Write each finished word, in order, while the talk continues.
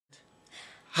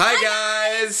Hi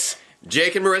guys!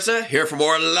 Jake and Marissa here for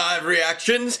more live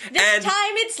reactions. This time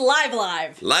it's live.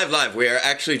 Live. We are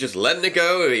actually just letting it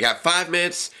go. We got 5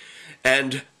 minutes.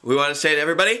 And we want to say to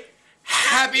everybody,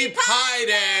 Happy Pie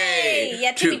Day!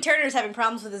 Yeah, Timmy Turner's having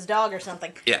problems with his dog or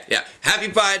something. Yeah. Happy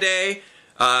Pie Day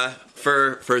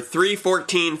for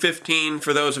 3/14/15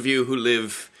 for those of you who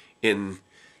live in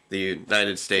the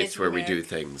United States where we do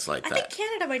things like that. I think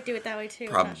Canada might do it that way too.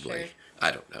 Probably. I'm not sure.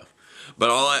 I don't know.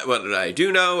 But what I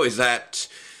do know is that,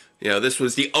 this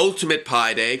was the ultimate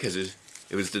Pie Day because it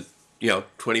was the,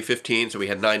 2015, so we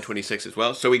had 9/26 as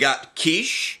well. So we got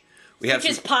quiche. Which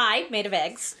is pie made of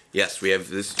eggs. Yes, we have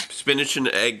this spinach and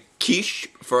egg quiche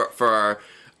for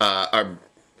our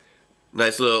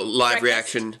nice little live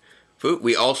reaction food.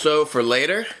 We also, for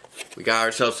later, we got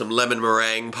ourselves some lemon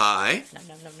meringue pie.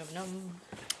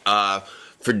 Nom.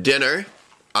 For dinner,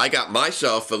 I got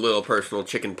myself a little personal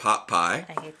chicken pot pie.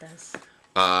 I hate those.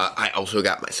 I also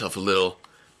got myself a little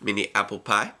mini apple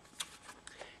pie.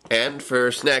 And for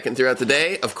snacking throughout the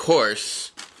day, of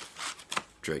course,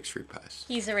 Drake's fruit pies.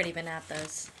 He's already been at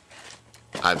those.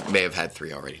 I may have had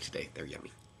 3 already today. They're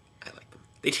yummy. I like them.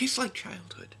 They taste like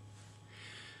childhood.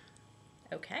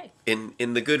 Okay.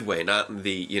 In the good way, not in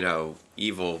the,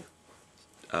 evil,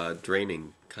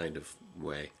 draining kind of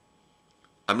way.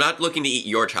 I'm not looking to eat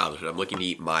your childhood. I'm looking to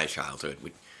eat my childhood.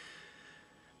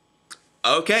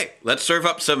 Okay, let's serve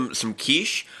up some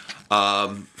quiche.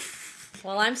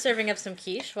 While I'm serving up some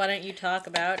quiche, why don't you talk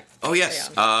about... Oh,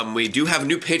 yes. We do have a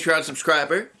new Patreon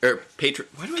subscriber. Why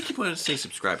do I keep wanting to say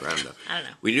subscriber? I don't know.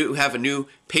 We do have a new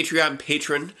Patreon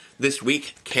patron this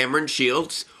week, Cameron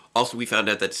Shields. Also, we found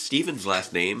out that Steven's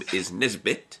last name is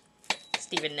Nesbitt.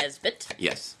 Steven Nesbitt.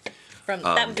 Yes.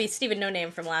 That would be Steven No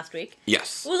Name from last week.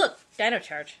 Yes. Oh, look, Dino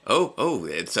Charge. Oh,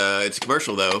 it's a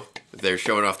commercial though. They're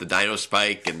showing off the Dino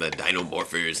Spike and the Dino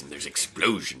Morphers, and there's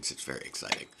explosions. It's very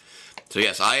exciting. So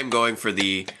yes, I'm going for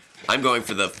the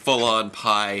full-on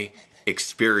pie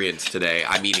experience today.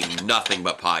 I'm eating nothing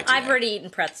but pie today. I've already eaten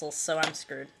pretzels, so I'm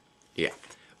screwed. Yeah,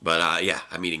 but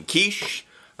I'm eating quiche.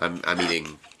 I'm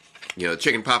eating,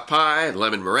 chicken pot pie,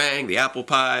 lemon meringue, the apple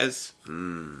pies.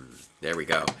 There we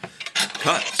go.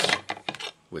 Cuts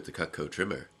with the Cutco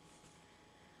trimmer.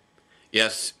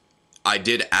 Yes, I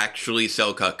did actually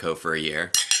sell Cutco for a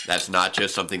year. That's not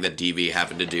just something that DV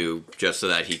happened to do just so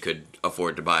that he could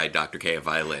afford to buy Dr. K a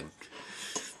violin.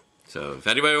 So if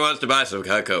anybody wants to buy some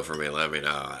Cutco for me, let me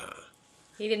know.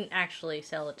 He didn't actually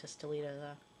sell it to Stolito,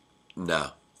 though.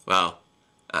 No. Well,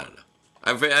 I don't know.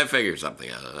 I figured something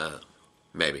out.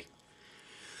 Maybe.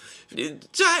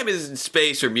 Time and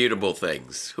space are mutable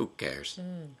things. Who cares?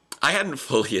 I hadn't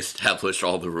fully established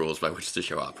all the rules by which the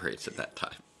show operates at that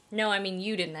time. No, I mean,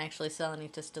 you didn't actually sell any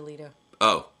to Stolito.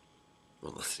 Oh.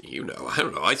 Well, listen, I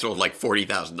don't know. I sold like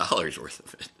 $40,000 worth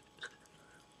of it.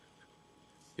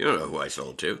 You don't know who I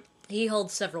sold to. He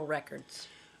holds several records.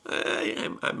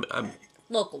 I'm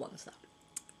local ones though.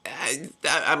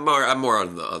 I'm more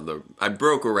on the. I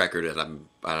broke a record and I'm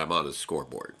on a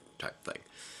scoreboard type thing.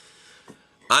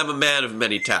 I'm a man of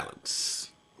many talents.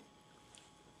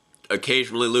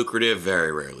 Occasionally lucrative,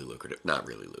 very rarely lucrative. Not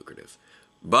really lucrative,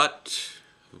 but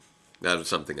that was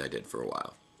something I did for a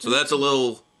while. So that's a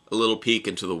little peek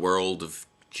into the world of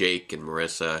Jake and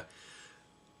Marissa.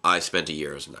 I spent a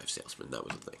year as a knife salesman. That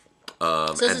was the thing.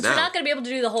 So since we're not going to be able to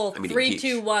do the whole 3,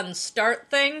 2, 1 start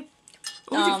thing...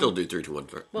 we can still do 3, 2, 1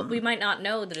 start. Well, we might not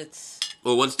know that it's...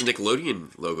 Well, once the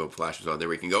Nickelodeon logo flashes on there,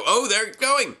 we can go, oh, they're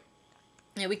going!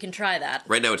 Yeah, we can try that.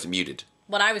 Right now it's muted.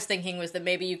 What I was thinking was that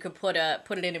maybe you could put it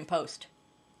in post.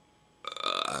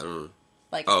 I don't know.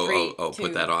 Like 3, 2,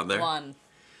 put that on there? 1.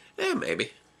 Yeah,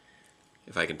 maybe.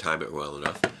 If I can time it well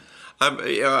enough. We'll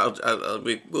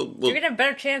You're gonna have a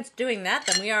better chance doing that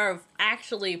than we are of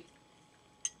actually.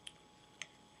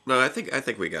 No, I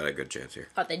think we got a good chance here.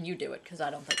 But then you do it, because I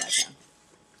don't think I can.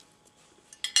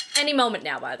 Any moment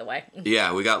now, by the way.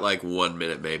 Yeah, we got like 1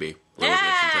 minute maybe.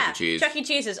 Chuck E. Cheese. Chuck E.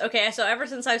 Cheese's. Okay, so ever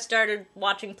since I've started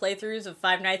watching playthroughs of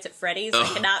Five Nights at Freddy's, I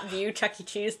cannot view Chuck E.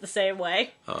 Cheese the same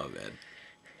way. Oh, man.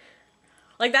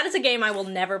 Like, that is a game I will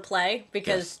never play,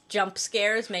 because jump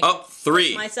scares make me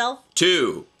 3, myself.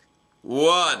 2,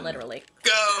 1. Literally.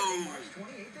 Go!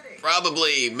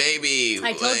 Probably, maybe.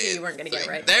 I told you weren't going to get it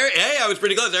right. Hey, I was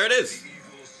pretty close. There it is.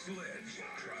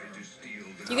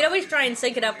 You can always try and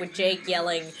sync it up with Jake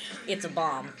yelling, "It's a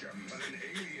bomb."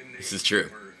 This is true.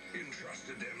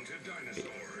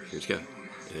 Here's go.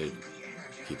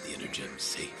 Keep the inner gem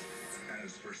safe.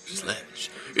 Sledge.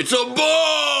 It's a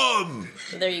bomb!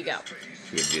 So there you go.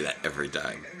 We're going to do that every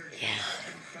time. Yeah.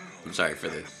 I'm sorry for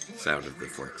the sound of the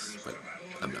forks, but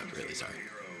I'm not really sorry.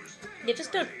 Yeah,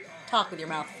 just don't talk with your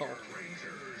mouth full.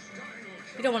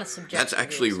 You don't want to subject. That's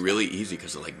actually really easy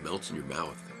because it like melts in your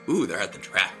mouth. Ooh, they're at the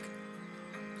track.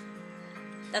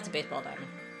 That's a baseball diamond.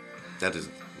 That is.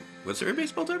 Was there a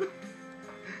baseball diamond?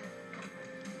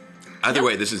 Either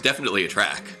way, this is definitely a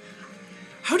track.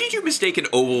 How did you mistake an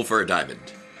oval for a diamond?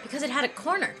 Because it had a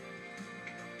corner.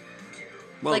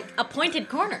 Well, Like a pointed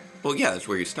corner. Well, yeah, that's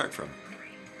where you start from.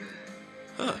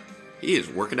 Huh. He is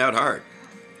working out hard.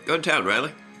 Go to town,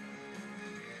 Riley.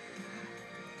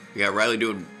 We got Riley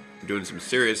doing some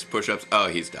serious push-ups. Oh,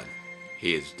 he's done.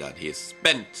 He is done. He is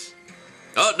spent.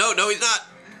 Oh, no, he's not.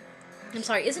 I'm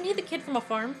sorry, isn't he the kid from a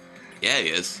farm? Yeah, he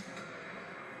is.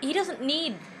 He doesn't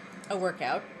need a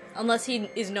workout unless he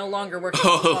is no longer working.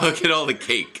 Oh, look at all the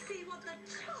cake.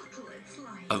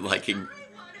 I'm liking.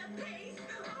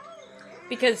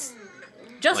 Because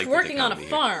just like working on a here.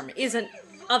 farm isn't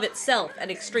of itself an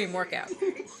extreme workout.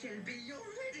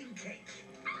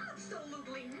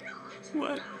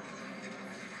 What?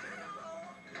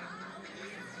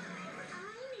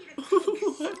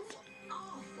 What?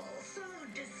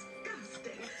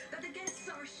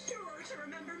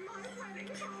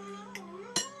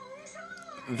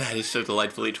 That is so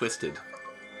delightfully twisted.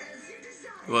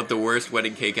 We want the worst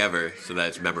wedding cake ever, so that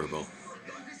it's memorable.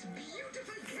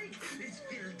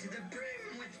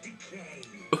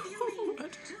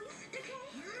 What?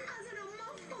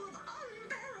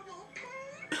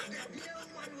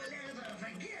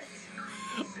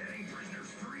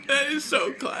 That is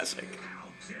so classic.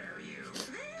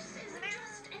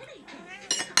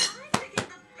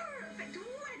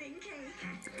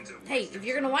 Hey, if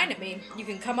you're gonna whine at me, you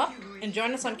can come up and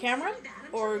join us on camera,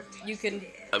 or you can...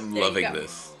 I'm There you loving go.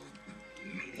 this.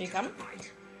 You coming?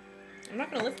 I'm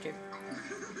not gonna lift you.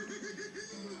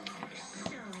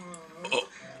 Oh.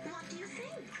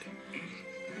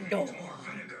 No.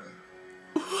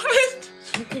 What?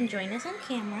 You can join us on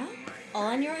camera, all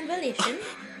on your own volition,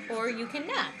 or you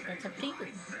cannot. That's up to you.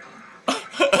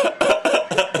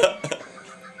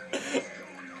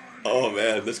 Oh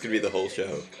man, this could be the whole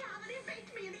show.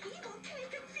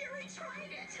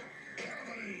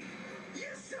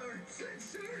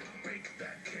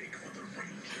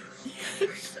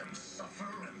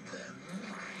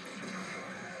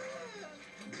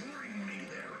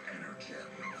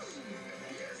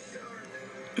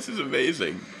 This is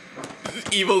amazing. This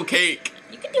is evil cake.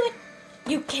 You can do it.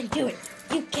 You can do it.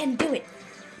 You can do it.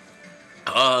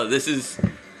 This is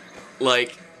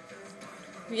like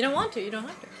You don't want to. You don't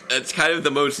have to. it's kind of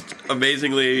the most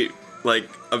amazingly like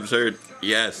absurd.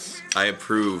 Yes, I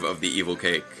approve of the evil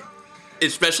cake,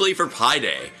 especially for Pie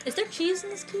Day. Is there cheese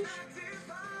in this quiche?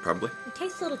 Probably. It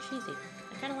tastes a little cheesy.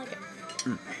 I kind of like it.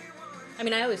 I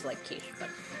mean, I always like quiche, but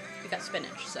we got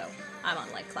spinach, so I'm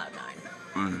on like cloud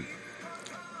nine.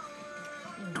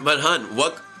 But hun,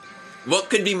 what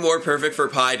could be more perfect for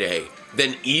Pie Day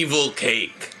than evil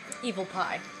cake? Evil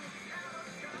pie.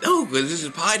 No, because this is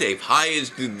Pie Day. Pie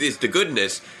is the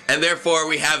goodness, and therefore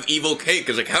we have evil cake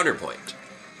as a counterpoint.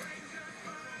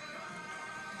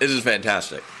 This is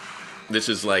fantastic. This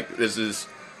is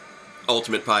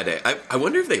ultimate Pie Day. I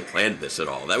wonder if they planned this at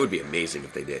all. That would be amazing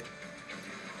if they did.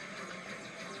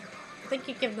 I think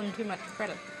you give them too much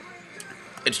credit.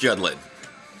 It's Judd Lynn.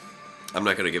 I'm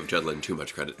not going to give Judd Lynn too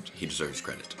much credit. He deserves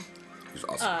credit. He's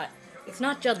awesome. It's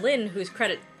not Judd Lynn whose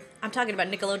credit. I'm talking about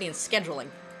Nickelodeon's scheduling.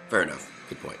 Fair enough.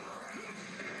 Good point.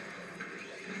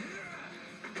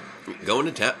 Going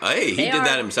to town. Hey, he did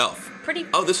that himself. Pretty.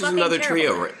 Oh, this is fucking another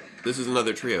terrible. trio. This is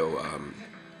another trio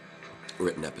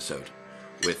written episode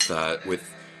with.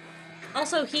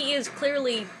 Also, he is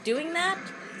clearly doing that.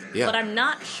 Yeah. But I'm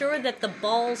not sure that the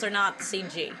balls are not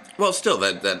CG. Well, still,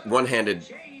 that one-handed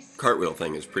cartwheel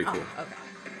thing is pretty cool. Okay.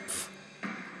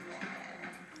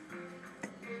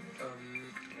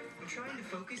 I'm trying to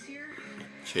focus here.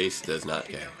 Chase does not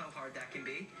You care. know how hard that can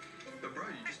be. But bro,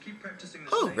 you just keep practicing the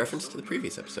Oh, same reference to song the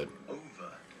previous episode. over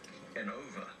and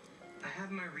over. I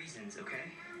have my reasons,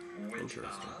 okay? Which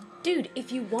Interesting. are... Dude,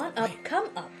 if you want up, come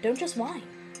up. Don't just whine.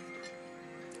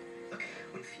 Okay,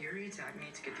 when Fury attacked me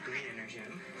to get the green energy,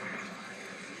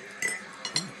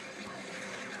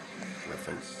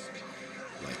 Reference.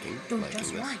 Liking Don't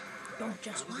just this. whine. Don't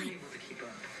just I wasn't whine. able to keep up.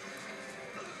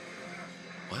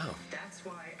 Wow. That's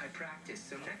why I practice,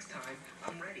 so next time,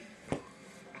 I'm ready.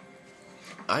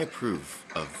 I approve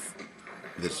of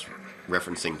this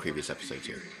referencing previous episodes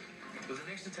here. But the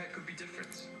next attack could be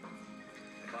different.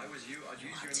 If I was you, I'd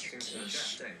use your instincts to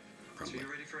adapt, eh? Probably. So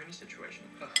you're ready for any situation.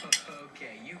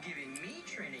 Okay, you giving me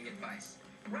training advice.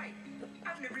 Right.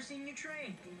 I've never seen you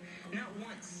train. Not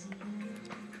once.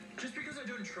 Just because I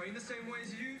don't train the same way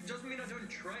as you, doesn't mean I don't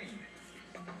train.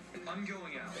 I'm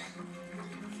going out.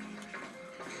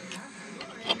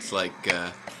 It's like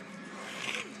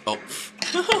Oh.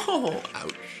 Oh,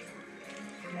 ouch.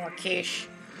 More quiche.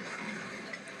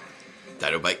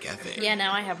 Dino Bite Cafe. Yeah,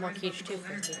 now I have more quiche too,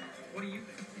 Frankie. What do you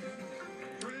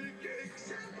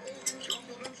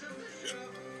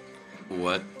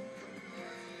What?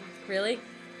 Really?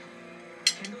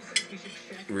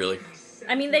 Really?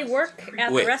 I mean, they work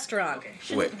at Wait. the restaurant.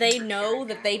 Shouldn't Wait. they know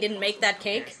that they didn't make that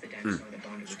cake?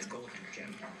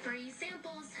 Free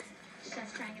samples.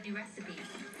 Chef's trying a new recipe.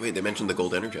 Wait, they mentioned the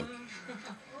gold energy.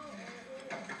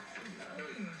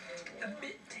 A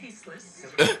bit tasteless.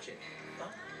 Milk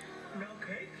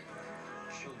cake?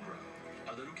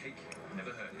 A little cake.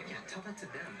 Never heard. Yeah, tell that to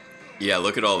them. Yeah,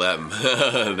 look at all them.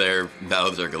 Their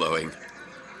mouths are glowing.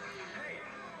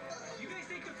 You guys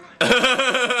take the front.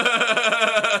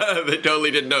 They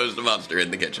totally didn't notice the monster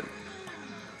in the kitchen.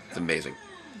 It's amazing.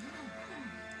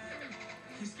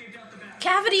 He escaped out the back.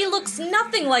 Cavity looks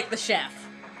nothing like the chef.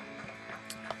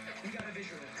 We got a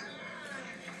visual.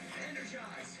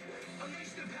 Energize. Unleash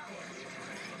the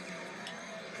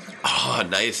power. Oh,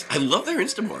 nice. I love their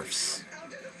instamorphs. Out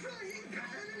of the frying pan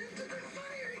and into the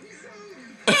firing zone.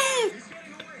 He's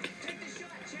getting away. Take the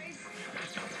shot, Chase.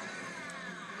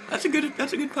 That's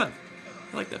a good pun.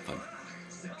 I like that pun.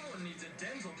 Someone needs a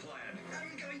dental plan.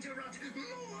 I'm going to rot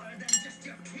more than just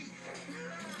your teeth.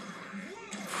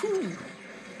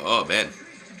 Oh man.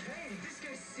 This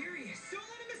guy's serious. Don't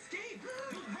let him escape.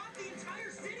 He'll rot the entire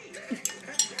city.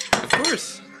 Of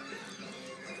course.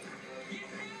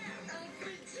 I'll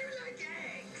beat you like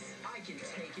eggs. I can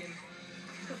take him.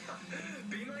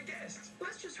 Be my guest.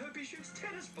 Let's just hope he shoots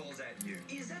tennis balls at you.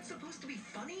 Is that supposed to be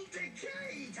funny?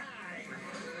 Decay time.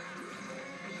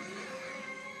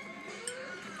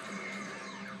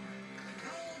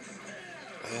 Hold still.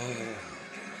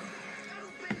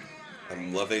 Open wide.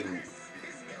 I'm loving. It's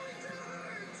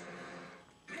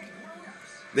going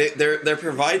to hurt. They're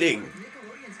providing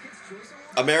Nickelodeon's Kids' Choice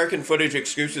Award? American footage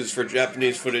excuses for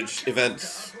Japanese footage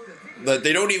events that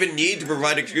they don't even need to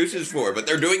provide excuses for, but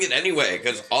they're doing it anyway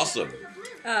because awesome.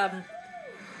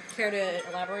 Care to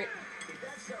elaborate?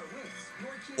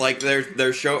 Like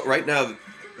their show right now,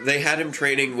 they had him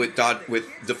training with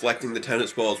deflecting the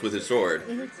tennis balls with his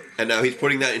sword, and now he's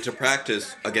putting that into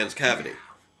practice against Cavity.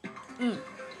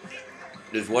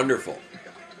 It's wonderful.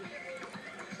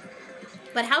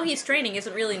 But how he's training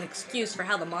isn't really an excuse for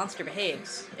how the monster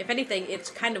behaves. If anything, it's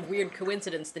kind of weird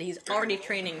coincidence that he's already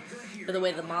training for the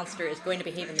way the monster is going to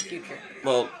behave in the future.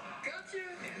 Well,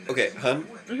 okay, hun,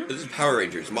 this is Power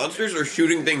Rangers. Monsters are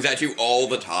shooting things at you all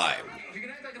the time. If you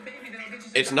can act like a baby, then I'll get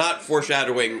you It's not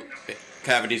foreshadowing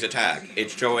Cavity's attack.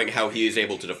 It's showing how he is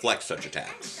able to deflect such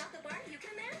attacks. Shop the bar you can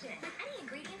imagine. Any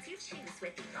ingredients you choose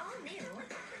with the all new. Just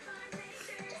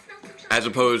melt some As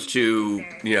opposed to,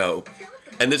 you know,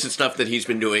 and this is stuff that he's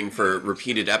been doing for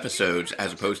repeated episodes,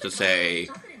 as opposed to, say,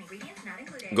 chocolate and ingredients not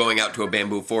included. going out to a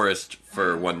bamboo forest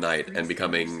for one night and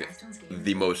becoming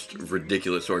the most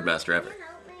ridiculous swordmaster ever.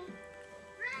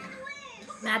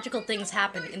 Magical things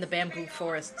happen in the bamboo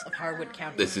forests of Harwood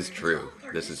County. This is true.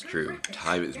 This is true.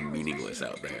 Time is meaningless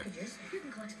out there. You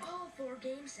can collect all 4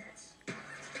 game sets.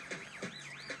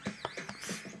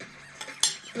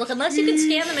 Look, unless you can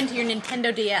scan them into your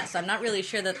Nintendo DS, I'm not really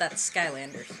sure that that's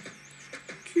Skylanders.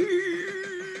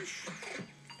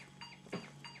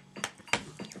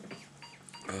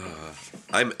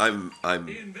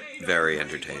 I'm very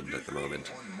entertained at the moment.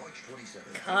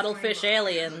 Cuttlefish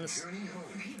aliens.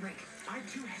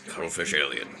 Cuttlefish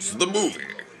Aliens, the movie,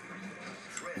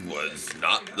 was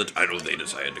not the title they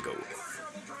decided to go with.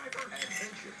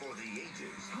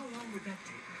 How long would that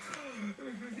take?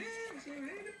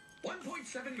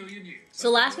 1.7 million years.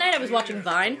 So last night I was watching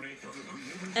Vine,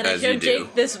 and I As you showed do.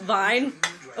 Jake this Vine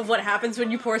of what happens when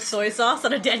you pour soy sauce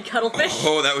on a dead cuttlefish.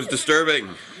 Oh, that was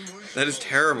disturbing. That is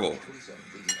terrible.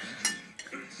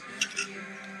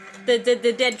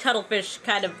 The dead cuttlefish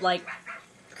kind of like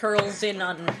curls in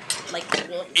on like.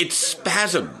 It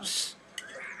spasms.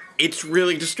 It's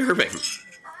really disturbing.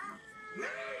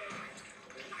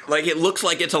 Like, it looks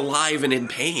like it's alive and in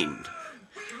pain.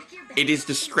 It is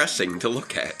distressing to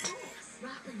look at.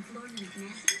 Rockland, Florida is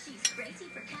messy. She's crazy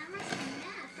for cameras and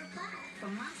mad for plot.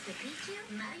 From Monster Picchu,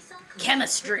 Marisol Cool.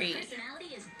 Chemistry.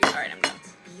 Personality is All right, I'm done.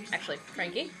 Actually,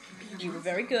 Frankie, you were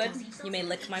very good. You may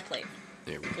lick my plate.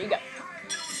 There we Here you go.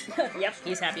 Yep,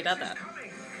 he's happy about that.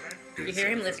 You hear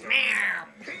him listen. Meow.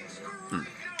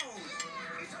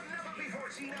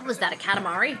 Was that a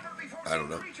Katamari? I don't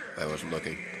know. I wasn't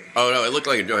looking. Oh no, it looked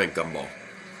like a giant gumball.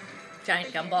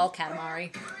 Giant gumball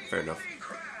Katamari. Fair enough.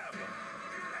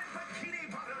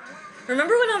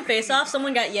 Remember when on Face Off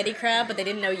someone got Yeti crab, but they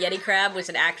didn't know Yeti crab was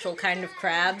an actual kind of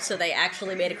crab, so they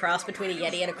actually made a cross between a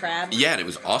Yeti and a crab? Yeah, and it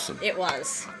was awesome. It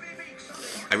was.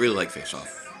 I really like Face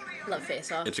Off. Love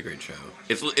Face Off. It's a great show.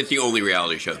 It's the only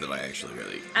reality show that I actually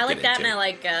really I like get that, into. and I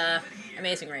like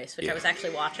Amazing Race, which Yeah. I was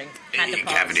actually watching. Had to Hey,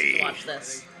 pause Cavity. to watch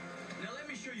this. Now let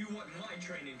me show you what my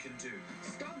training can do.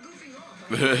 Stop goofing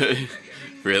off.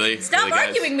 Really? Stop Really, guys?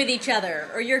 arguing with each other,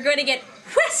 or you're going to get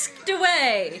whisked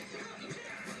away.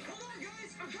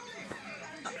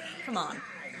 Come on.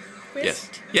 Yes.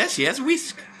 Whisked. Yes, he has a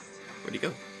whisk. Where'd he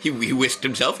go? He whisked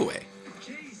himself away.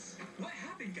 Jeez, what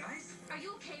happened, guys? Are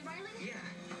you okay, Riley? Yeah.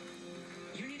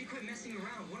 You need to quit messing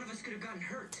around. One of us could have gotten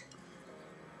hurt.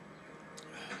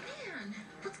 Man,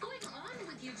 what's going on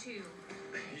with you two?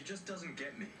 He just doesn't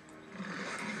get me.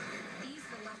 These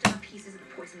are the leftover pieces of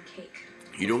the poison cake.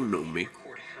 You don't know me.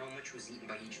 Record how much was eaten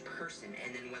by each person,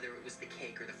 and then whether it was the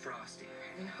cake or the frosting.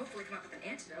 And hopefully come up with an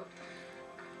antidote.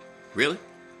 Really?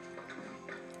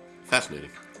 Fascinating.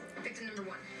 Victim number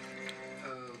 1.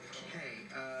 Okay,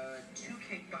 2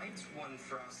 cake bites, 1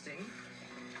 frosting.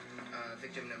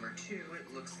 Victim number 2,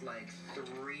 it looks like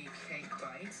 3 cake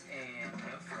bites and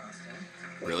no frosting.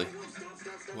 Really?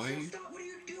 Stop, Why are you- stop. What are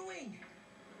you doing?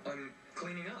 I'm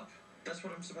cleaning up. That's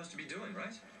what I'm supposed to be doing,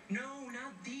 right? No,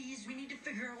 not these. We need to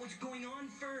figure out what's going on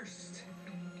first.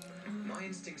 My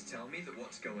instincts tell me that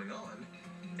what's going on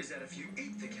is that if you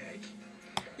eat the cake,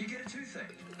 you get a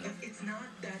toothache. But it's not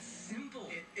that simple.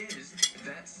 It is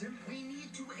that simple. We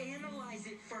need to analyze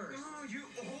it first. Oh, you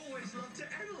always love to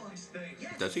analyze things.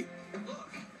 Yes. Does he?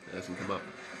 Look, That doesn't come up.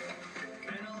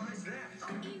 analyze that.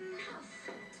 Enough.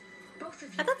 Both of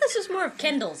you. I thought this was more of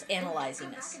Kendall's analyzing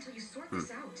Come back us. until you sort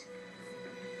this out.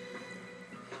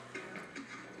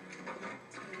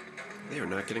 They are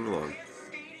not getting along.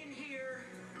 Stayed in here.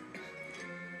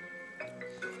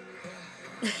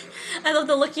 I love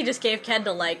the look he just gave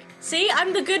Kendall, like, see,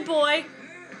 I'm the good boy.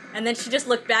 And then she just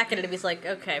looked back at it and was like,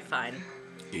 okay, fine.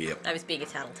 Yep. I was being a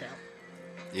tattletale.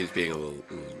 He was being a little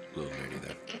nerdy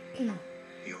there.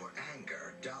 Your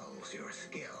anger dulls your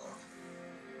skill.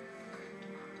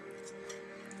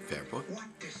 Fair point. What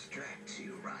distracts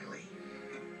you, Riley?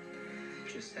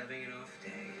 Just having an off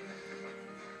day.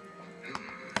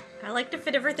 I like to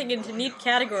fit everything into neat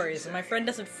categories, and my friend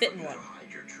doesn't fit in one.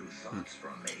 Hide your true thoughts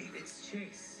from me. It's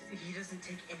Chase. He doesn't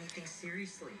take anything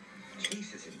seriously.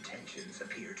 Chase's intentions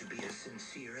appear to be as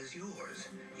sincere as yours,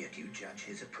 yet you judge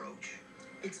his approach.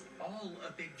 It's all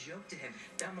a big joke to him.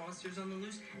 That monster's on the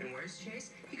loose, and where's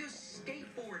Chase? He goes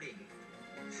skateboarding.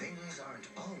 Things aren't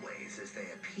always as they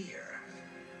appear.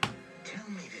 Tell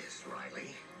me this,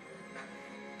 Riley.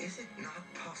 Is it not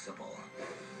possible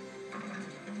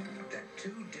that 2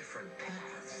 different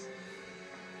paths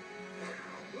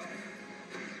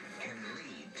can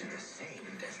lead to the same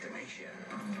destination?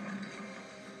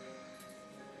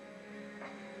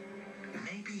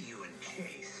 Maybe you and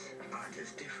Chase aren't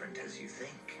as different as you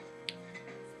think.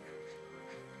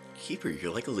 Keeper,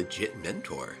 you're like a legit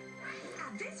mentor.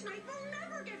 At this rate, we'll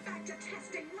never get back to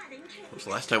testing wedding cake. When was the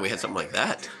last time we had something like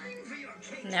that? Time for your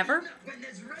cake Never? when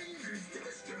there's Rangers to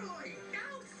destroy.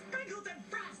 No sprinkles and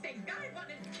frosting. I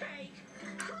wanted cake.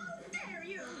 How dare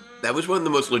you? That was one of the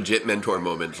most legit mentor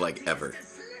moments, like, ever.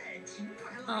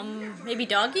 Maybe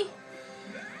Doggy?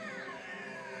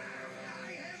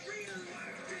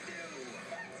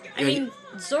 I mean,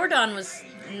 Zordon was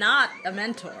not a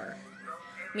mentor.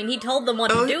 I mean, he told them what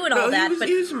to do and all that, but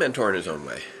he was a mentor in his own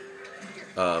way.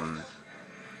 I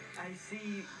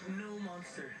see no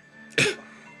monster.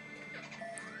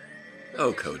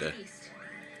 Oh, Coda.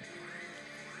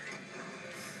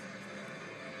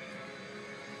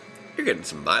 You're getting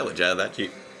some mileage out of that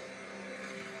Jeep.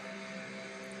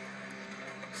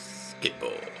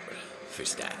 Skateboard for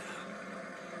style.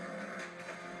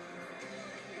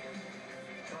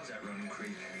 How's that running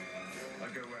creep? I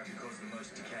go where I can cause the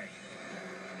most decay.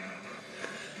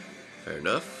 Fair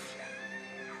enough.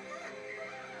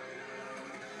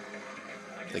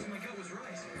 I guess Think- my gut was right.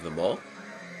 The mall?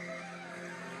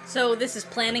 so this is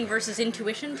planning versus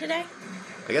intuition today?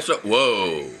 I guess so.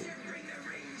 Whoa.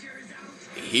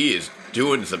 He is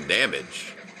doing some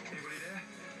damage. Anybody there?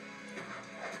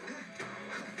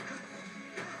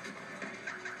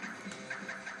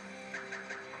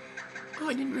 Oh,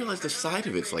 I didn't realize the side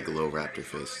of it's like a little raptor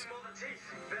face.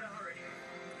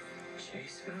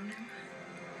 Chase found him?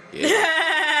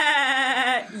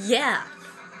 Yeah. Yeah.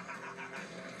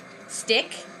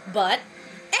 Stick, butt,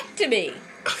 ectomy.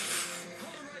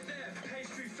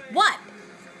 What?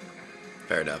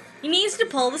 Fair enough. He needs to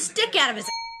pull the stick out of his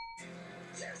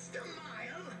Just a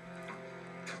mile.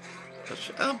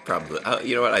 I'll probably.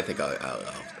 You know what? I think I'll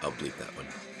bleep that one.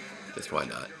 Just why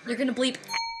not? You're gonna bleep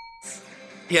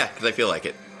Yeah, because I feel like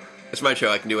it. It's my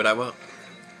show. I can do what I want.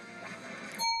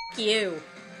 you.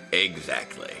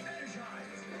 Exactly.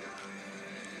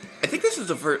 think this is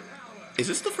the first... Is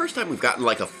this the first time we've gotten,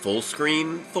 like, a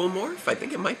full-screen full morph? I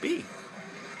think it might be.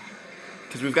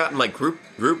 Because we've gotten, like, group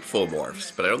full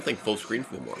morphs, but I don't think full-screen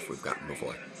full morph we've gotten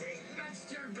before.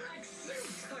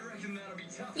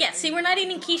 Yeah, see, we're not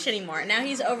eating quiche anymore. Now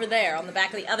he's over there on the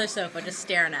back of the other sofa just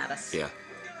staring at us. Yeah.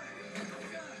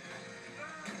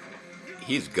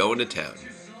 He's going to town.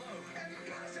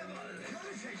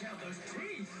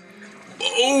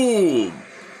 Boom!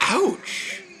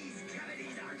 Ouch!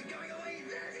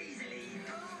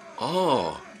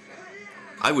 Oh.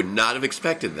 I would not have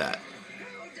expected that.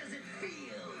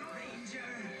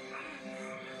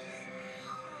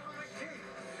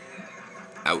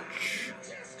 Ouch.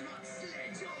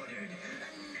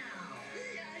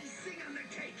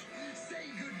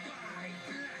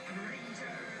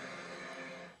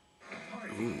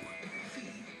 Ooh.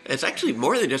 It's actually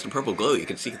more than just a purple glow. You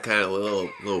can see kind of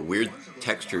little weird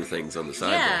texture things on the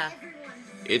side. Yeah. There.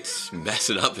 It's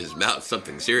messing up his mouth.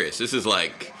 Something serious. This is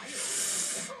like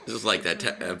that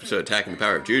episode Attacking the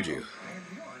Power of Juju.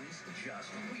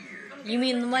 You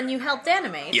mean the one you helped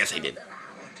animate? Yes, I did.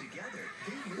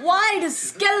 Why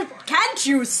does Can't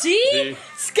you see?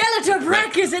 Skeletor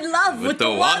Breck is in love with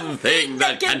the one thing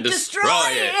that can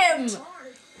destroy him!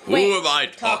 Who am I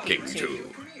talking to?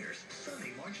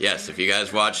 Yes, if you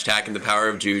guys watch Attacking the Power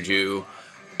of Juju,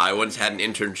 I once had an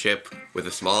internship with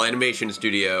a small animation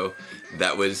studio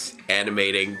that was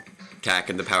animating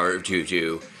Attacking the Power of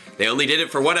Juju. They only did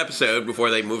it for one episode before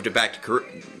they moved it back to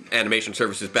animation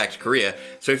services back to Korea.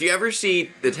 So if you ever see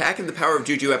the Attacking the Power of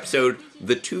Juju episode,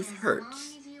 The Tooth Hurts.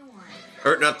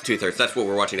 Or not The Tooth Hurts, that's what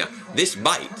we're watching now. This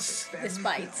Bites. This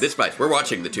Bites. This Bites. We're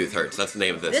watching The Tooth Hurts. That's the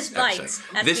name of this episode. Bites.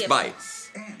 That's This the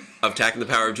Bites of Attacking the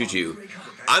Power of Juju.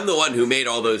 I'm the one who made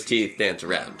all those teeth dance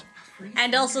around.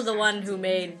 And also the one who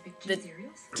made the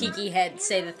tiki head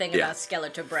say the thing about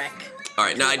Skeletor Breck. All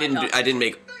right, now I didn't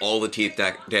make all the teeth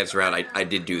dance around. I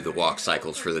did do the walk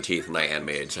cycles for the teeth, and I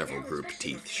animated several group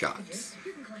teeth shots.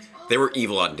 They were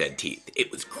evil undead teeth.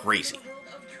 It was crazy.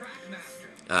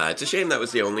 It's a shame that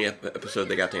was the only episode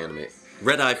they got to animate.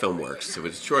 Red Eye Film Works. It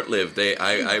was short-lived.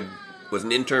 I was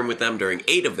an intern with them during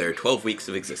 8 of their 12 weeks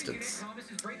of existence.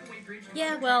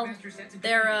 Yeah, well,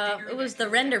 it was the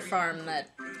render farm that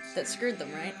screwed them,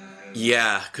 right?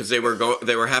 Yeah, because they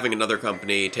were having another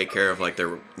company take care of like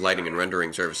their lighting and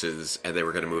rendering services, and they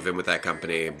were going to move in with that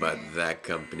company, but that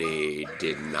company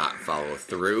did not follow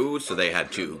through, so they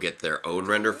had to get their own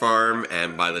render farm,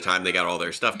 and by the time they got all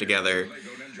their stuff together,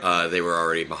 they were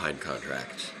already behind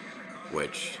contract,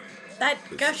 which... That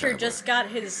Gusher terrible. just got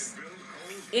his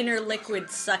inner liquid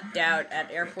sucked out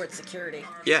at airport security.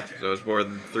 Yeah, so it was more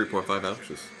than 3.5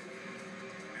 ounces.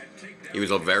 He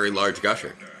was a very large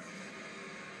Gusher.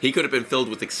 He could have been filled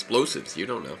with explosives, you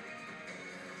don't know.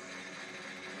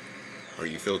 Are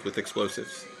you filled with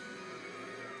explosives?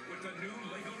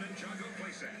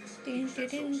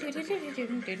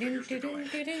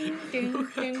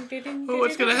 Oh,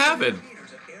 what's gonna happen?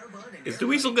 Is the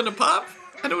weasel gonna pop?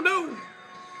 I don't know.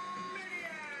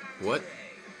 What?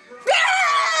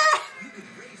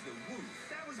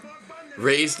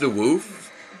 Raise the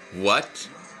woof? What?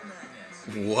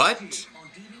 What?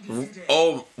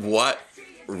 Oh, what?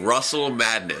 Russell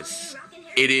Madness.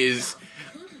 It is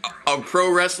a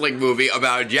pro wrestling movie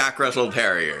about a Jack Russell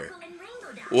Terrier.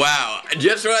 Wow,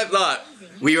 just what I thought.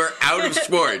 We are out of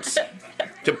sports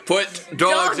to put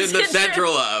dogs in the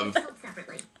central of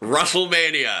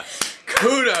WrestleMania.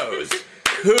 Kudos.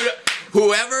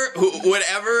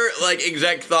 Whatever, like,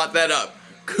 exec thought that up.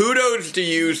 Kudos to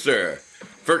you, sir,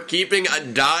 for keeping a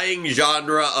dying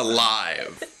genre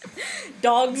alive.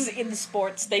 Dogs in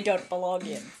sports they don't belong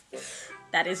in.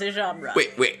 That is a genre.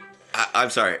 Wait. I'm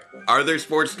sorry. Are there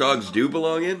sports dogs do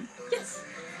belong in? Yes.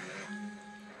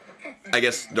 I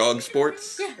guess dog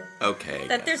sports? Yeah. Okay.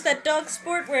 There's that dog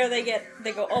sport where they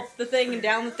go up the thing and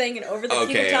down the thing and over the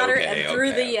teeter-totter and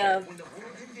through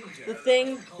the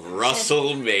thing.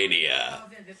 WrestleMania.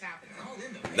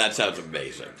 That sounds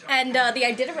amazing. And the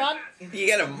Iditarod. You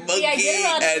got a monkey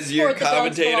as your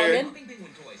commentator?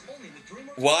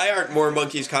 Why aren't more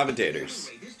monkeys commentators?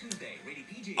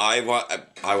 I want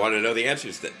to know the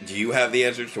answers. Do you have the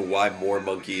answers to why more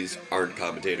monkeys aren't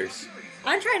commentators?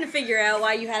 I'm trying to figure out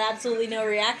why you had absolutely no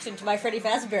reaction to my Freddy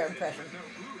Fazbear impression.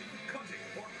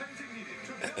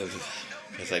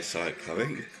 Because I saw it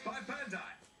coming.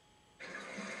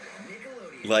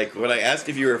 Like, when I asked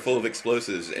if you were full of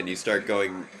explosives and you start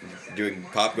doing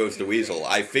Pop Goes the Weasel,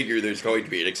 I figure there's going to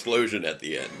be an explosion at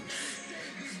the end.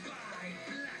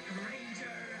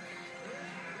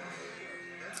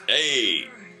 Hey!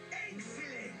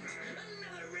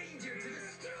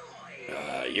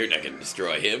 You're not going to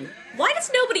destroy him. Why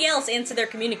does nobody else answer their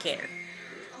communicator?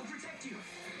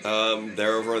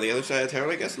 They're over on the other side of town,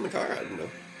 I guess, in the car. I don't know.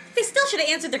 They still should have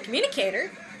answered their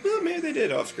communicator. Well, maybe they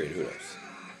did off screen. Who knows?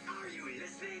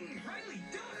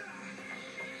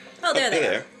 Oh, there they they're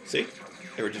are. there. See?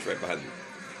 They were just right behind them.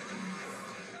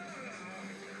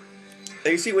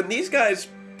 And you see, when these guys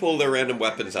pull their random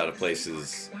weapons out of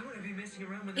places,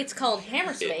 It's called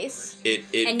hammer space. it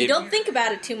And you don't think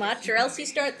about it too much, or else you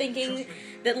start thinking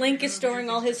that Link is storing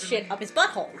all his shit up his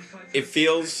butthole. it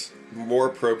feels more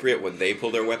appropriate when they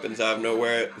pull their weapons out of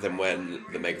nowhere than when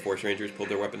the Megaforce Rangers pulled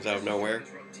their weapons out of nowhere.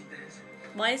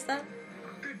 Why is that?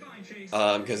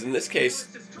 Because in this case,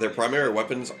 their primary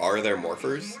weapons are their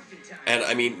morphers, and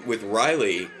I mean, with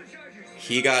Riley,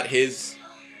 he got his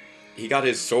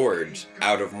sword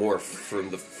out of morph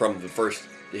from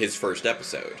his first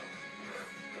episode.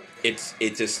 It's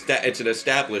an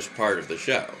established part of the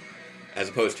show, as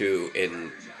opposed to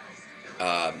in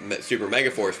Super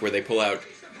Megaforce, where they pull out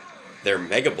their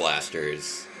Mega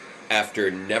Blasters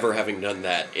after never having done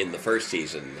that in the first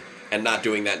season, and not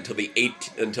doing that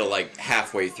until like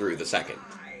halfway through the second.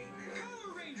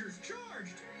 Power Rangers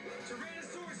charged!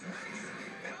 Tyrannosaurus Rex!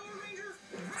 Power Ranger!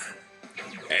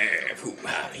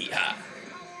 Hoo-ha-hee-ha.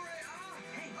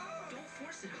 Hey, don't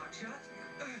force it, Hotshot.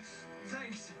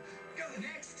 Thanks. Go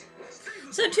next.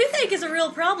 So toothache is a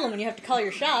real problem when you have to call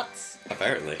your shots.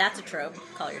 Apparently. That's a trope.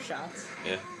 Call your shots.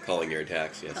 Yeah, calling your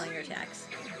attacks, yes. Calling your attacks.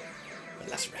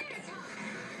 Velociraptor.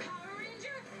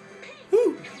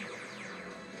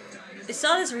 I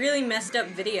saw this really messed up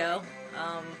video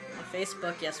on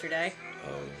Facebook yesterday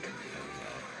Oh,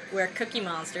 where Cookie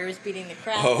Monster was beating the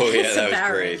crap Oh, out yeah, of some that was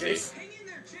Power crazy. Rangers. Hang in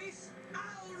there, Chase.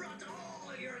 I'll rot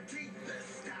all your teeth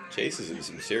this time. Chase is in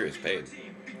some serious pain.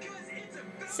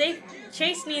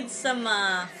 Chase needs some,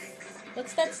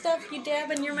 what's that stuff you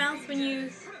dab in your mouth when you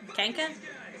kanka?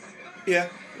 Yeah.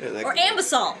 Or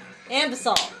Ambisol.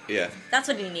 Ambisol. Yeah. That's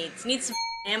what he needs. He needs some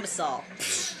Ambisol.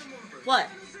 What?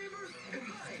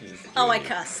 Oh, I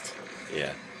cussed.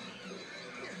 Yeah.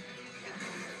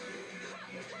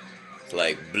 It's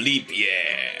like bleep,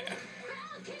 yeah.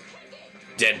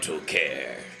 Dental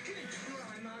care.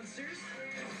 Cry monsters,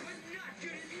 but not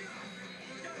good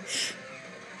enough.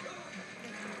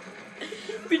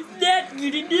 But not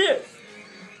good enough.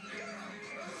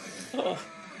 Oh.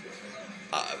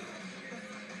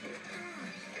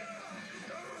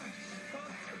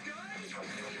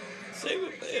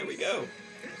 There we go.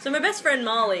 So my best friend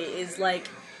Molly is like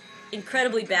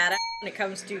incredibly badass when it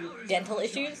comes to dental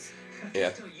issues.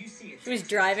 Yeah. She was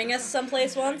driving us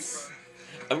someplace once.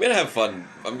 I'm gonna have fun.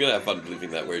 I'm gonna have fun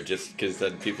bleeping that word just because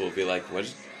then people will be like,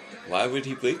 why would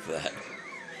he bleep that?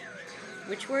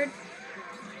 Which word?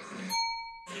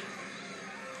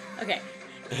 Okay.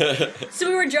 So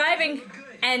we were driving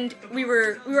and we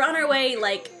were on our way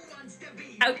like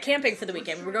out camping for the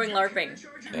weekend. We were going LARPing.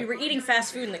 We were eating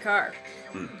fast food in the car.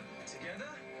 Together?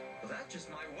 Well, that just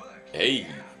might work. Hey,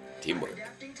 teamwork.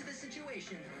 Adapting to the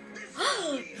situation.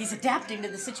 He's adapting to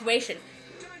the situation.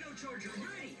 Dino Charge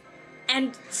ready.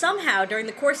 And somehow, during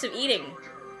the course of eating,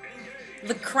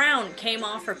 the crown came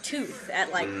off her tooth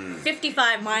at like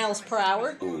 55 miles per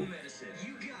hour. Ooh.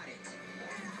 You got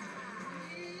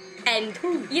it.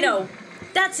 And, you know,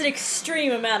 that's an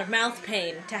extreme amount of mouth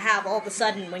pain to have all of a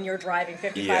sudden when you're driving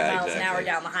 55 Yeah, miles an hour exactly.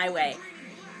 down the highway.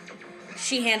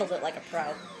 She handled it like a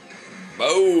pro.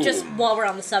 Boom. Just while we're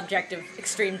on the subject of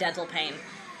extreme dental pain.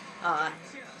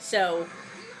 So,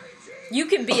 you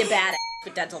can be a badass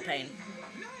with dental pain.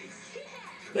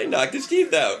 They knocked his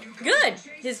teeth out. Good!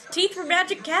 His teeth were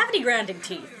magic cavity granting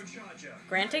teeth.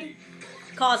 Granting?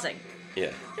 Causing. Yeah.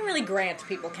 You don't really grant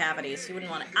people cavities. You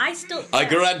wouldn't want to. I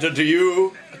granted to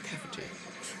you a cavity.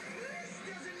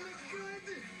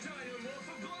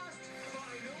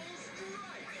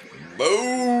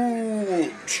 Boom!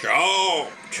 Chomp!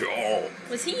 Chomp!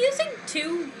 Was he using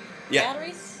two Yeah.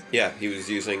 batteries? Yeah, he was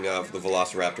using the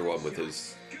Velociraptor one with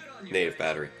his native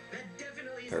battery. That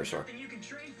definitely isn't Parasaur. something you can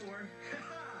train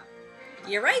for.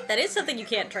 You're right, that is something you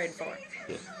can't train for.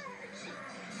 Yeah.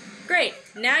 Great,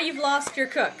 now you've lost your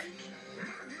cook.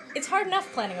 It's hard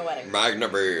enough planning a wedding. Magna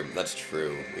Beam, that's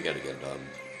true. We gotta get on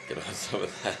some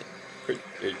of that. We're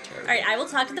terrible. Alright, I will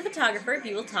talk to the photographer,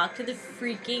 he will talk to the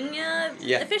freaking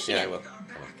officiant. Yeah, I will.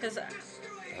 Because,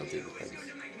 I'll do the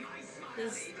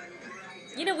things.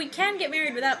 you know, we can get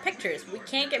married without pictures. We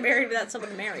can't get married without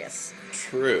someone to marry us.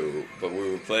 True, but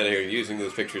we were planning on using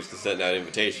those pictures to send out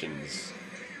invitations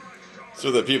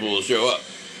so that people will show up.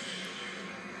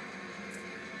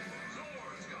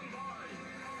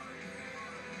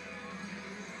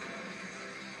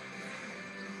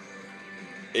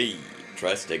 Hey,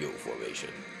 try Stego formation.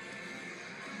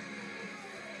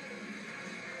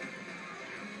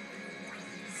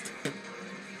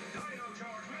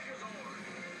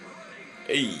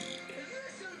 Hey.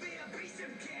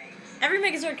 Every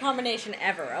Megazord combination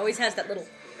ever always has that little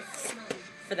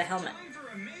for the helmet.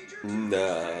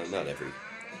 Nah, not every.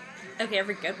 Okay,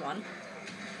 every good one.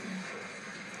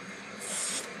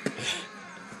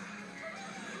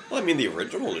 Well, I mean, the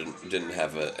original didn't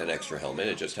have an extra helmet.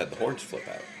 It just had the horns flip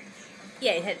out.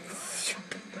 Yeah, it had.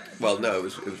 Well, no, it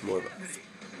was more of a...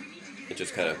 It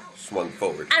just kind of swung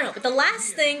forward. I don't know, but the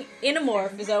last thing in a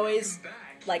morph is always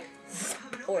like,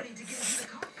 or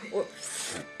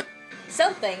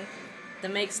something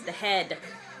that makes the head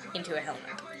into a helmet.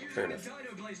 Fair enough.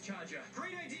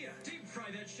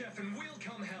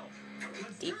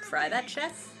 Deep fry that,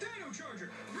 chef?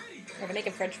 Are we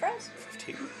making French fries?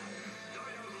 15.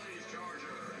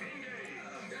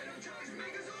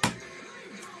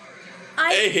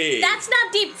 Hey! That's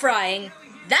not deep frying.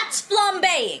 That's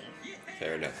flambeing.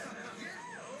 Fair enough.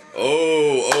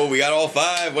 Oh, we got all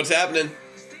 5. What's happening?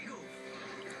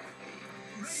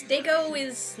 Stego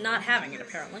is not having it,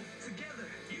 apparently.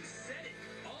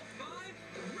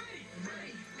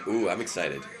 Ooh, I'm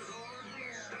excited.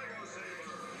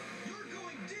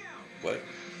 What?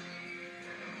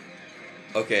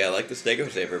 Okay, I like the Stego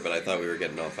Saber, but I thought we were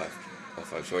getting all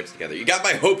five swords together. You got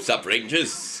my hopes up,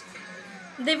 Rangers!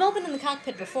 They've all been in the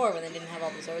cockpit before when they didn't have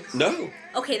all the Zords. No.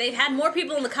 Okay, they've had more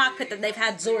people in the cockpit than they've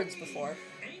had Zords before.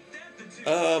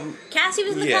 Cassie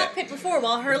was in the cockpit before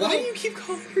while her Why little... do you keep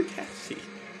calling her Cassie?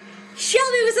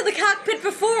 Shelby was in the cockpit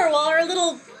before while her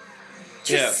little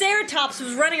Triceratops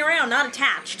was running around, not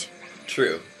attached.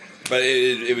 True. But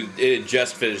it had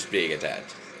just finished being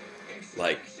attached.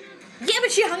 Like... Yeah,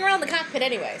 but she hung around the cockpit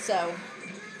anyway, so...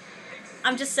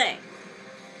 I'm just saying.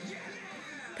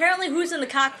 Apparently who's in the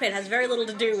cockpit has very little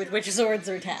to do with which Zords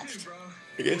are attached.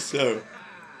 I guess so.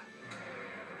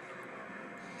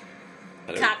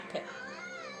 Cockpit.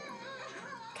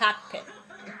 Cockpit.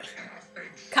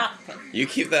 Cockpit. You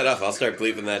keep that up, I'll start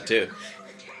bleeping that too.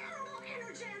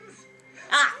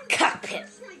 Ah, cockpit.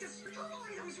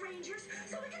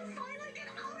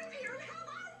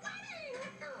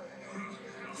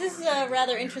 This is a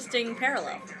rather interesting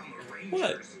parallel.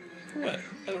 What? What?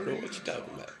 I don't know what you're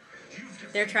talking about.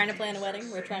 They're trying to plan a wedding.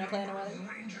 We're trying to plan a wedding.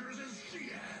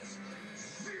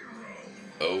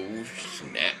 Oh,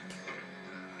 snap.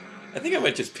 I think I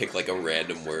might just pick like a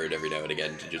random word every now and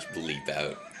again to just bleep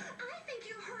out. I think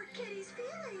you hurt Kitty's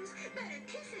feelings. Better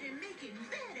kiss it and make it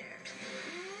better.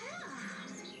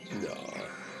 No.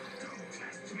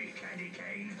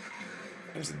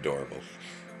 That was adorable.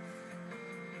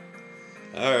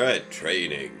 Alright,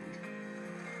 training.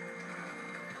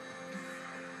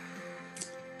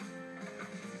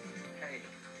 Hey,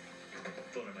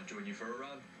 thought I might join you for a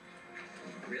run.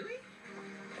 Really?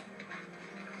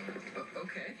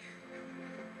 Okay.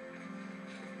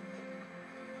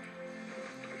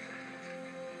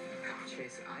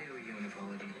 Chase, I owe you an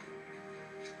apology.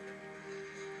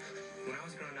 When I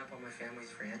was growing up on my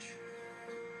family's ranch,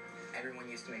 everyone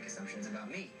used to make assumptions about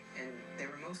me, and they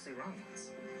were mostly wrong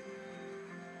ones.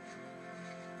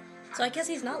 So I guess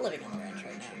he's not living on the ranch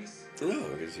right now. Chase, No,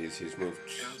 because he's moved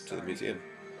to the museum.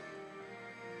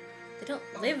 They don't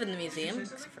live in the museum,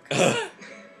 except for Coda.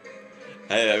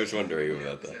 I was wondering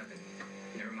about that.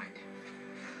 never mind.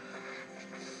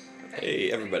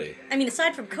 Hey, everybody. I mean,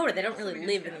 aside from Coda, they don't really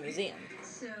live in the museum.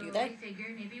 So Do they? I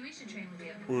figured maybe we should train with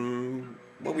you.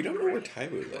 Well, we don't know where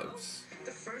Tyler lives.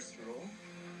 The first rule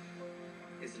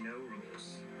is no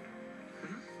rules.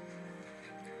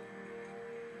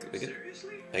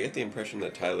 Seriously? I get the impression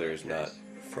that Tyler is not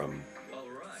from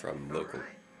Alright. local.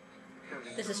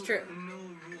 This is true. No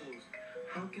rules.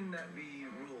 How can that be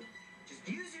rule? Just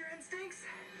use your instincts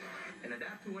and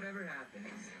adapt to whatever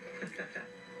happens.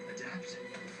 Adapt.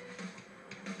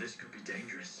 This could be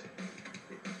dangerous.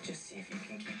 Just see if you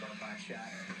can keep up our shot.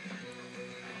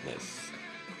 Nice.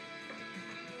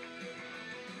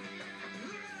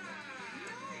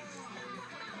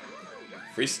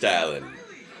 Freestyling.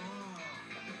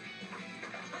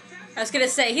 I was gonna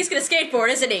say, he's gonna skateboard,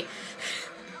 isn't he?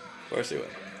 Of course he would.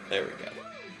 There we go.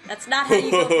 That's not how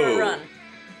you go for a run.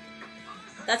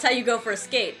 That's how you go for a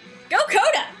skate. Go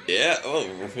Coda! Yeah, oh.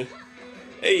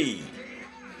 Hey.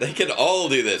 They can all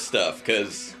do this stuff,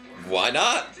 because why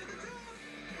not?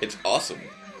 It's awesome.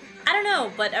 I don't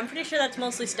know, but I'm pretty sure that's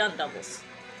mostly stunt doubles.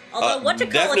 Although, what you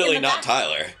call definitely it in the not back-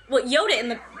 Tyler. Well, Yoda in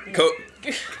the...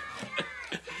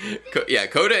 Yeah,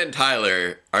 Coda and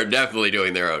Tyler are definitely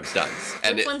doing their own stunts.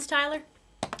 And Which one's Tyler?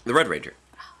 the Red Ranger.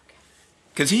 Oh, okay.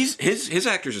 Because his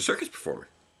actor's a circus performer.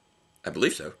 I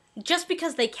believe so. Just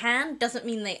because they can doesn't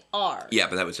mean they are. Yeah,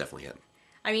 but that was definitely him.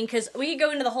 I mean, because we could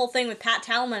go into the whole thing with Pat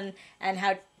Talman and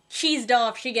how cheesed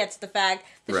off she gets the fact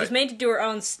that Right. she's made to do her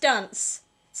own stunts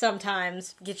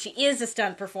sometimes because she is a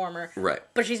stunt performer. Right.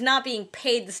 But she's not being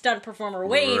paid the stunt performer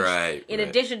wage in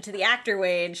addition to the actor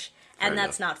wage, and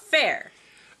that's not fair.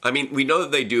 I mean, we know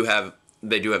that they do have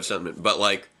stuntmen, but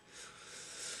like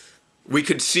we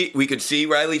could see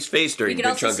Riley's face during a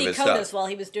good chunk of his stuff. We could also see Koda's while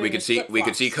he was doing his flip-flops. We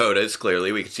could see Koda's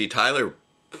clearly. We could see Tyler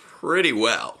pretty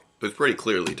well. It was pretty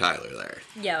clearly Tyler there.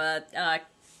 Yeah,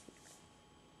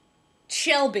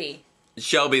 Shelby.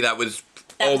 That was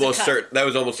almost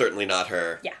certainly not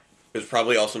her. Yeah. It was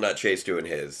probably also not Chase doing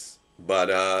his.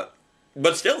 But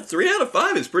still, 3 out of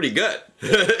 5 is pretty good.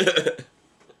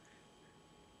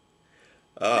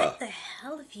 What the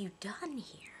hell have you done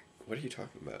here? What are you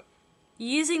talking about?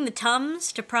 Using the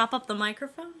Tums to prop up the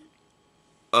microphone?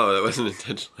 Oh, that wasn't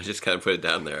intentional. I just kind of put it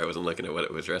down there. I wasn't looking at what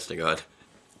it was resting on.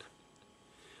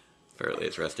 Apparently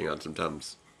it's resting on some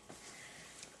Tums.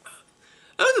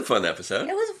 That was a fun episode.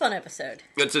 It was a fun episode.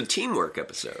 It's a teamwork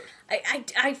episode.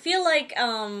 I feel like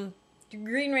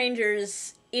Green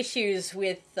Ranger's issues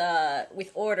with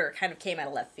order kind of came out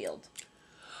of left field.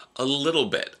 A little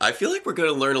bit. I feel like we're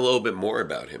going to learn a little bit more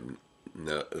about him,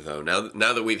 though.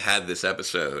 Now that we've had this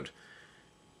episode,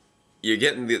 you're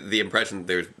getting the impression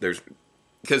that there's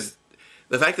because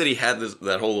the fact that he had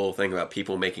that whole little thing about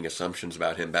people making assumptions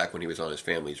about him back when he was on his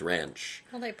family's ranch.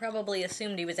 Well, they probably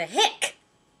assumed he was a hick.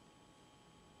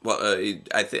 Well,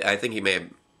 I think he may have.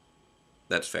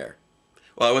 That's fair.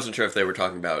 Well, I wasn't sure if they were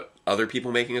talking about other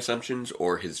people making assumptions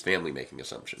or his family making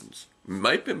assumptions.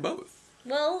 Might have been both.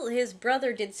 Well, his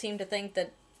brother did seem to think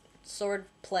that sword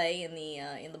play in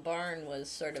the barn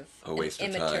was sort of an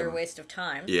immature waste of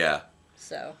time. Yeah.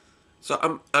 So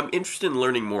I'm interested in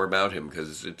learning more about him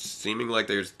because it's seeming like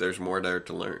there's more there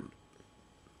to learn.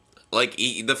 Like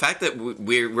the fact that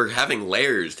we're having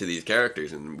layers to these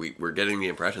characters and we're getting the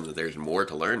impression that there's more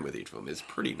to learn with each of them is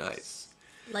pretty nice.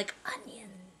 Like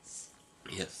onions.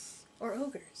 Yes. Or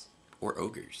ogres. Or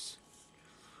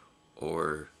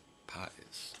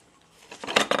pies.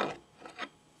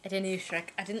 I didn't use Shrek.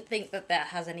 I didn't think that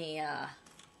has any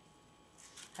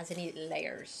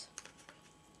layers.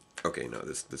 Okay, no,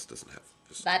 this doesn't have.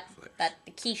 That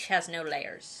the quiche has no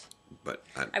layers. But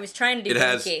I was trying to do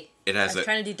donkey. I was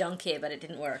trying to do donkey, but it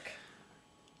didn't work.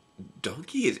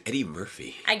 Donkey is Eddie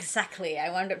Murphy. Exactly. I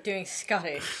wound up doing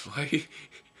Scottish. Why?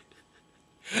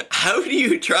 How do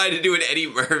you try to do an Eddie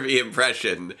Murphy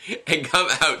impression and come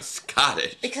out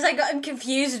Scottish? Because I got him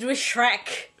confused with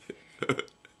Shrek.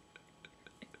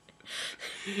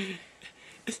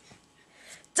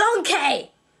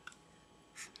 Donkey!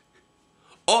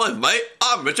 Oh, mate,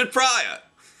 I'm Richard Pryor.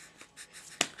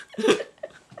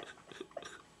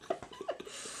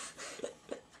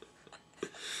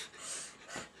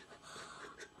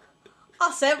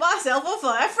 I set myself on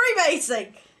fire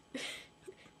freebasing.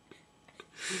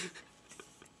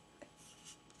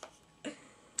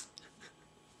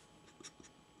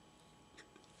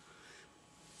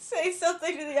 Say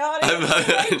something to the audience. I'm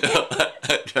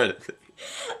trying to think.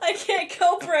 I can't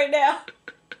cope right now.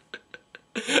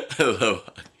 I love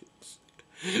audience.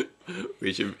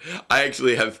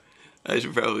 I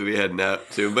should probably be heading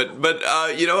out soon. But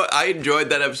you know what? I enjoyed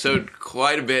that episode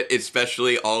quite a bit,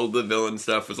 especially all the villain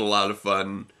stuff was a lot of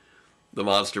fun. The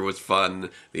monster was fun.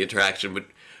 The interaction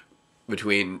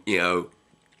between,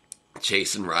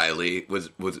 Chase and Riley was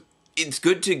it's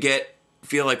good to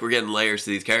feel like we're getting layers to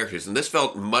these characters. And this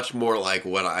felt much more like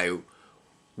what I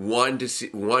wanted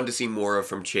to see more of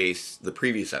from Chase the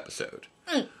previous episode.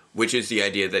 Which is the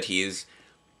idea that he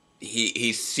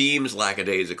seems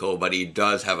lackadaisical, but he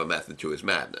does have a method to his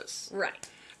madness. Right.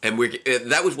 And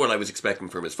that was what I was expecting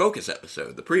from his focus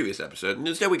episode, the previous episode, and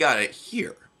instead we got it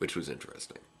here, which was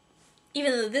interesting.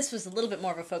 Even though this was a little bit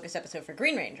more of a focus episode for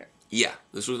Green Ranger. Yeah,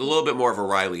 this was a little bit more of a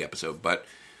Riley episode, but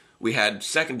we had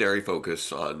secondary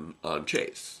focus on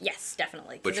Chase. Yes,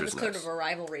 definitely. Which it was nice. sort of a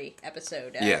rivalry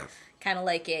episode. Yeah. Kind of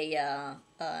like a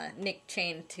Nick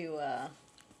chained to...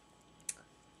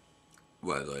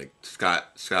 What, like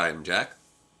Scott and Jack?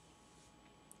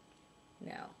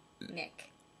 No,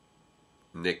 Nick.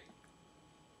 Nick.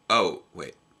 Oh,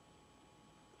 wait.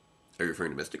 Are you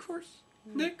referring to Mystic Force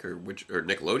Nick or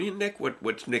Nickelodeon Nick?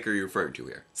 Which Nick are you referring to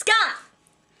here? Scott.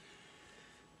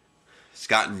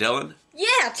 Scott and Dylan?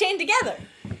 Yeah, chained together.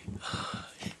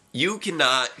 You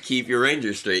cannot keep your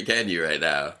Ranger straight, can you, right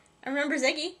now? I remember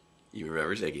Ziggy. You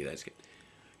remember Ziggy? That's good.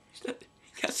 You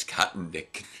got Scott and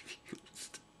Nick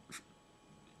confused.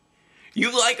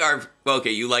 You like both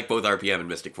RPM and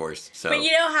Mystic Force. So. But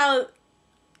you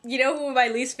know who my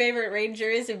least favorite Ranger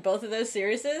is in both of those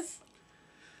series is?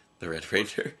 The Red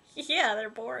Ranger? Yeah, they're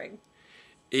boring.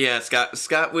 Yeah,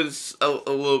 Scott was a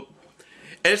little...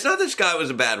 And it's not that Scott was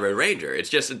a bad Red Ranger. It's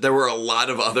just that there were a lot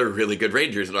of other really good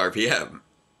Rangers in RPM.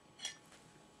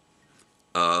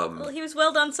 Well, he was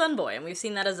well done Sunboy, and we've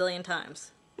seen that a zillion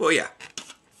times. Well, yeah.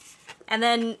 And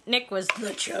then Nick was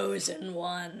the chosen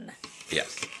one.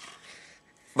 Yes.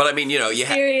 But I mean, you had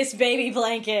Serious baby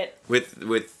blanket. with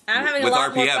I'm having with a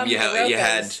lot more RPM, fun you with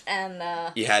had and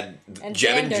you had and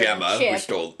Jem and Xander Gemma and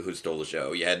Chip. who stole the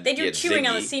show. You had they you do had chewing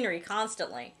on the Ziggy. scenery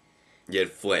constantly. You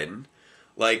had Flynn.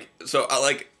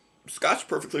 Scott's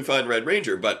perfectly fine Red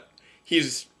Ranger, but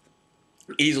he's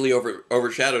easily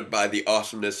overshadowed by the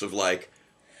awesomeness of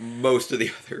most of the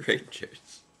other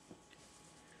Rangers.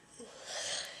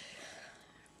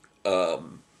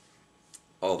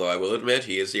 Although I will admit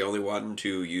he is the only one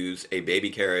to use a baby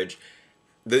carriage.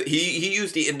 He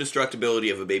used the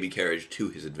indestructibility of a baby carriage to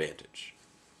his advantage.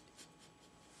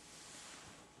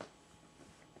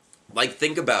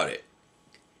 Think about it.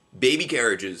 Baby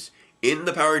carriages in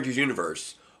the Power Rangers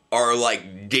universe are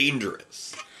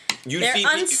dangerous. They're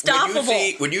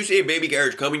unstoppable. When you see a baby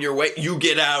carriage coming your way, you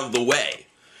get out of the way.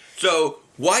 So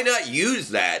why not use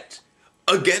that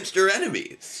against your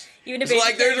enemies? Even if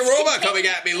It's there's a robot coming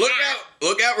at me. Look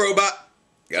out, robot!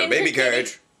 Got a baby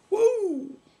carriage.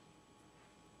 Woo!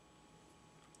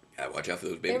 Gotta watch out for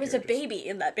those baby carriages. There was a baby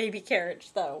in that baby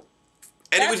carriage, though.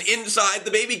 And it was inside the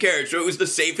baby carriage, so it was the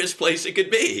safest place it could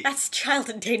be. That's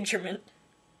child endangerment.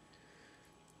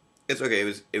 It's okay.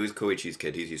 It was Koichi's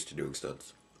kid. He's used to doing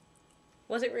stunts.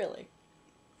 Was it really?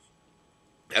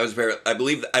 I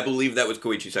believe that was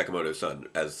Koichi Sakamoto's son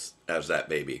as that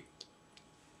baby.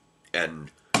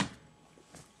 And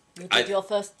You did your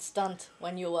first stunt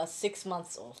when you were 6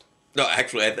 months old. no,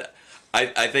 actually,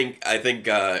 I think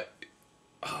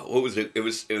what was it? There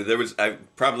was I'm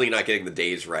probably not getting the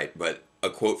days right, but a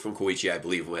quote from Koichi I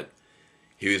believe went,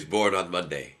 "He was born on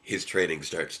Monday. His training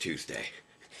starts Tuesday."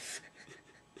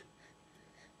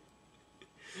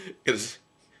 Because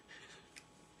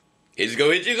he's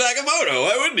Koichi Sakamoto.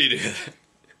 Why wouldn't he do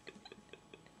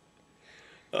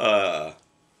that?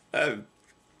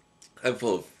 I'm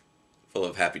full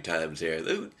of happy times here.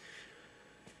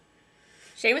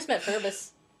 Seamus met Furbus.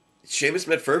 Seamus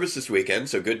met Furbus this weekend,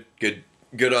 so good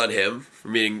on him for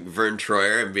meeting Vern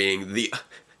Troyer and being the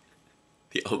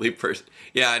only person.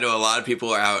 Yeah, I know a lot of people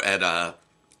are out at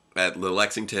the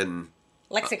Lexington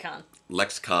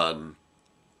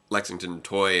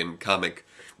Toy and Comic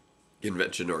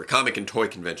Convention, or Comic and Toy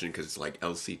Convention, because it's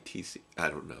LCTC. I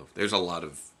don't know. There's a lot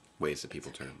of ways that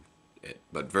people term it.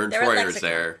 But Vern Troyer is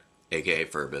there, a.k.a.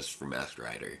 Furbus from Masked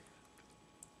Rider.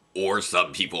 Or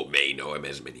some people may know him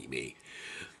as Mini-Me.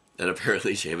 And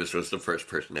apparently Seamus was the first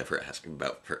person ever asked him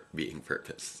about being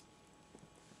Furbus.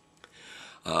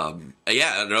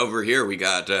 Yeah, and over here we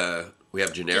have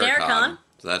Genericon.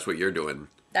 So that's what you're doing.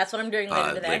 That's what I'm doing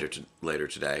later today. Later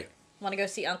today. Want to go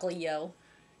see Uncle Yo.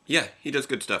 Yeah, he does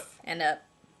good stuff. And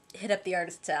hit up the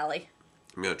Artist's Alley.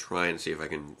 I'm going to try and see if I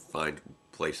can find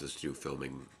places to do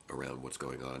filming around what's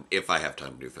going on, if I have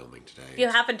time to do filming today. If you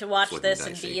happen to watch this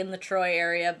and be in the Troy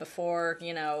area before,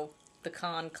 the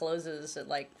con closes at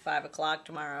 5 o'clock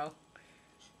tomorrow,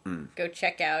 go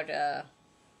check out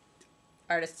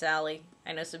Artist's Alley.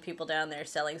 I know some people down there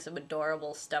selling some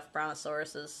adorable stuffed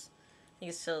brontosauruses. I think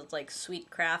it's still Sweet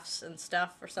Crafts and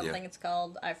stuff or something it's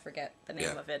called. I forget the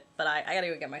name of it, but I gotta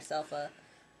go get myself a...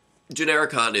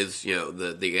 Genericon is,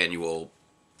 the annual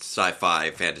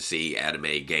sci-fi, fantasy,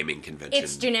 anime, gaming convention.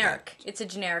 It's generic. It's a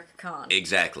generic con.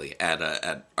 Exactly. At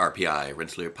RPI,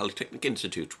 Rensselaer Polytechnic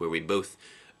Institute, where we both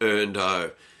earned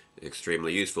our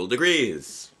extremely useful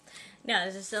degrees. No,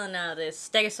 there's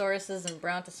stegosauruses and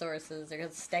brontosauruses.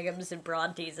 There's stegums and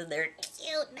brontes, and they're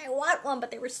cute, and I want one,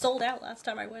 but they were sold out last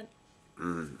time I went.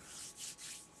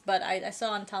 But I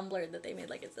saw on Tumblr that they made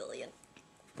a zillion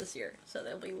this year, so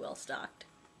they'll be well stocked.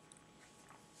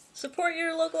 Support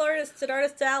your local artists at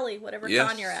Artist's Alley, whatever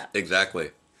con you're at.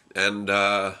 Exactly. And,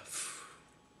 well,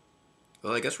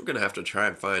 I guess we're going to have to try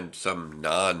and find some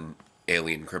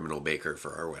non-alien criminal baker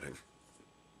for our wedding.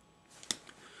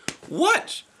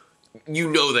 What? You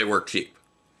know they work cheap.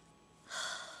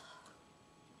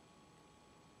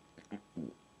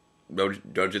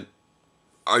 Don't you...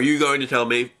 Are you going to tell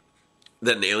me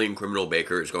that an alien criminal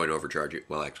baker is going to overcharge you?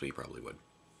 Well, actually, he probably would.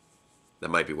 That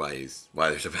might be why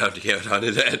there's a bounty out on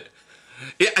his head.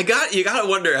 Yeah, you gotta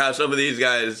wonder how some of these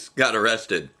guys got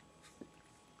arrested.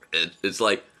 It's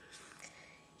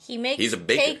he makes a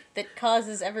baker. Cake that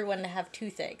causes everyone to have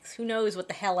toothaches. Who knows what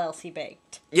the hell else he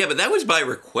baked? Yeah, but that was by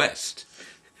request.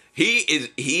 He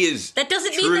is. That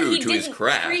doesn't mean that he didn't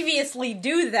previously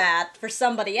do that for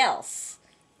somebody else.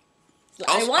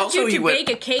 I want also you he to went-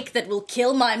 bake a cake that will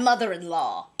kill my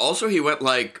mother-in-law. Also, he went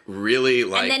like really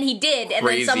like. And then he did, and then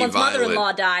crazy someone's mother-in-law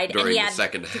violent died, and during he the had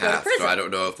second to go to half. prison. So I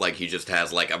don't know if like he just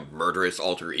has like a murderous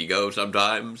alter ego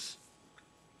sometimes.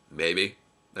 Maybe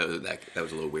that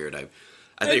was a little weird.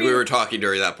 I think we were talking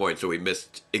during that point, so we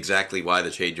missed exactly why the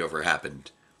changeover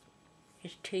happened.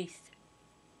 His teeth.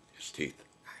 His teeth.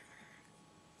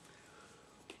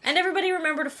 And everybody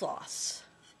remember to floss.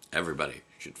 Everybody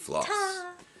should floss. Ta!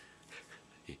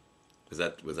 Was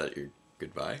that your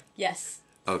goodbye? Yes.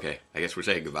 Okay, I guess we're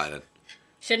saying goodbye then.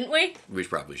 Shouldn't we? We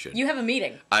probably should. You have a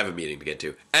meeting. I have a meeting to get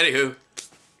to. Anywho,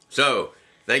 so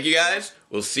thank you guys.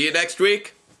 We'll see you next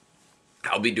week.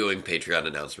 I'll be doing Patreon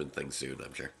announcement things soon,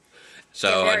 I'm sure.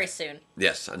 So Very soon.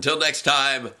 Yes. Until next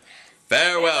time.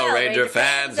 Farewell, Ranger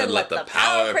fans, and let the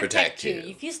power protect you.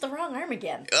 You've used the wrong arm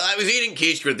again. I was eating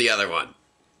quiche with the other one.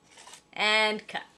 And cut.